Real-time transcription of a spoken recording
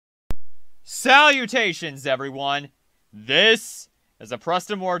Salutations, everyone. This is a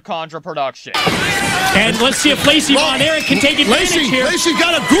Preston Condra production. And let's see if Lacey Von Erich can take advantage here. Lacey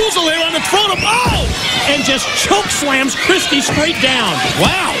got a goozle there on the throat of and just chokeslams Christie straight down.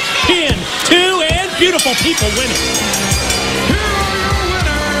 Wow. Pin, 2, and beautiful people winning. Here are your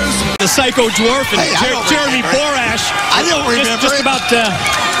winners. The Psycho Dwarf and Jeremy Borash. I don't remember. Just about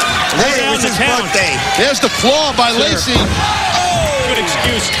hey, it was his birthday. There's the claw by Lacey. Good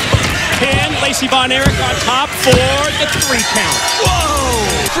excuse. Pin, Lacey Von Erich on top for the 3 count.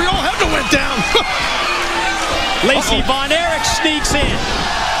 Whoa! We all have to went down. Lacey Von Erich sneaks in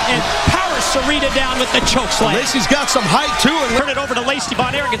and powers Sarita down with the chokeslam. Lacey's got some height too. And turn it over to Lacey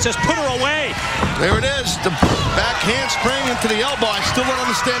Von Erich and says, put her away. There it is. The back handspring into the elbow. I still don't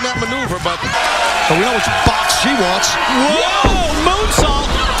understand that maneuver, but we know which box she wants. Whoa! Moonsault.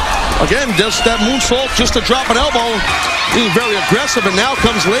 Again, just that moonsault, just to drop an elbow. Being very aggressive, and now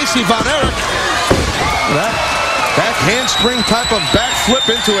comes Lacey Von Erich. That back handspring type of back flip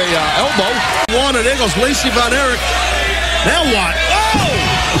into a elbow. One, and there goes Lacey Von Erich. Now what? Oh!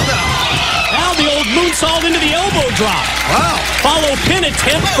 Now the old moonsault into the elbow drop. Wow. Follow pin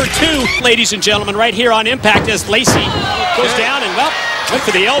attempt for 2. Ladies and gentlemen, right here on Impact as Lacey goes down and, well, went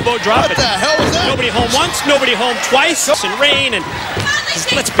for the elbow drop. What the hell was that? Nobody home once, nobody home twice. And rain, and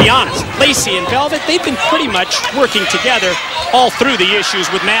let's be honest, Lacey and Velvet, they've been pretty much working together all through the issues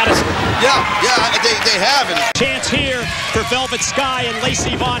with Madison. Yeah, they haven't. Chance here for Velvet Sky and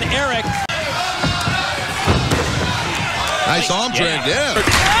Lacey Von Erich. Nice arm drag there.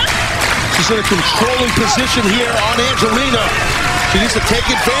 She's in a controlling position here on Angelina. She needs to take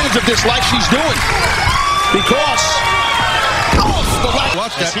advantage of this like she's doing. Because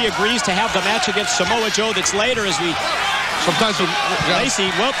as he agrees to have the match against Samoa Joe that's later, as we sometimes Lacey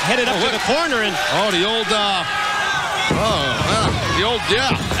headed up to the corner and the old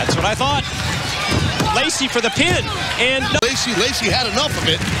that's what I thought. Lacey for the pin, and Lacey had enough of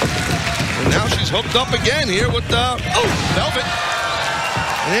it, and now she's hooked up again here with Velvet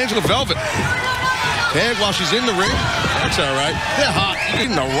and Angela Velvet. Tag while she's in the ring. That's all right. They're hot. You're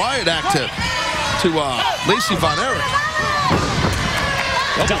getting a riot act to Lacey Von Erich.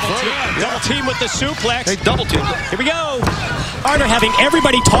 Double team with the suplex. They double team. Here we go. Carter having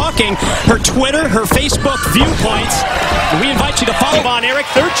everybody talking, her Twitter, her Facebook viewpoints. And we invite you to follow Von Erich,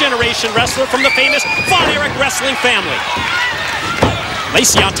 3rd-generation wrestler from the famous Von Erich wrestling family.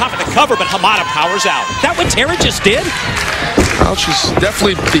 Lacey on top of the cover, but Hamada powers out. That what Tara just did? Well, she's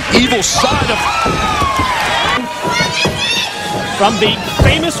definitely the evil side of... From the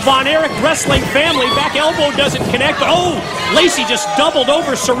famous Von Erich wrestling family, back elbow doesn't connect, but Lacey just doubled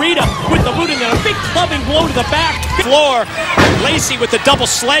over Sarita with the boot and then a big clubbing blow to the back floor. Lacey with the double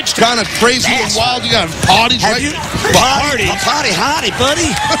sledge. Kind of crazy and wild. You got parties, right? Party, hottie, buddy.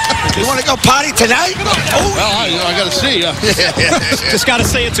 You want to go party tonight? Well, I got to see. Just got to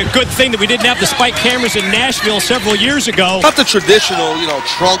say it's a good thing that we didn't have the spike cameras in Nashville several years ago. Not the traditional,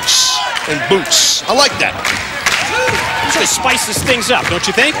 trunks and boots. I like that. It spices things up, don't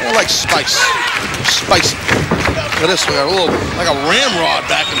you think? I like spice. Spicy. Look at this, we got a little, like a ramrod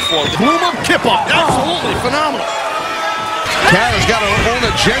back and forth. Bloom up, kip up. Absolutely phenomenal. Tara's got her own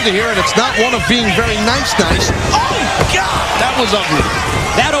agenda here, and it's not one of being very nice. Oh, God! That was ugly.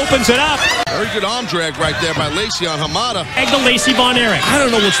 That opens it up. Very good arm drag right there by Lacey on Hamada. And the Lacey Von Erich. I don't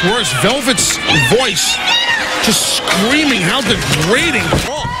know what's worse, Velvet's voice just screaming how degrading.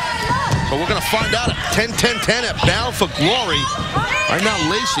 So we're going to find out at 10-10-10 at Battle for Glory. Right now,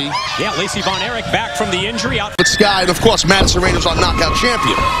 Lacey. Yeah, Lacey Von Erich back from the injury. Out with Sky, and of course, Madison Rayner's on Knockout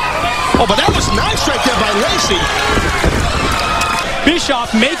Champion. Oh, but that was nice right there by Lacey.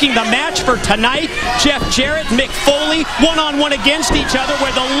 Bischoff making the match for tonight. Jeff Jarrett, Mick Foley, one-on-one against each other,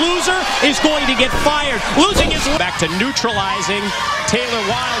 where the loser is going to get fired. Losing is back to neutralizing Taylor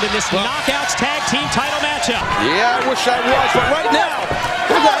Wilde in this Knockouts Tag Team title matchup. Yeah, I wish I was, but right now,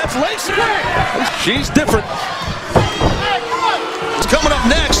 that's Lacey. She's different. Coming up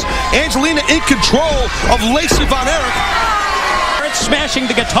next, Angelina in control of Lacey Von Erich. Smashing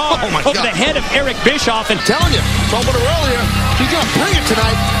the guitar over the head of Eric Bischoff. And telling you, told her earlier, she's going to bring it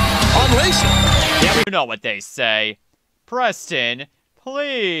tonight on Lacey. Yeah, we know what they say. Preston,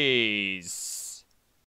 please.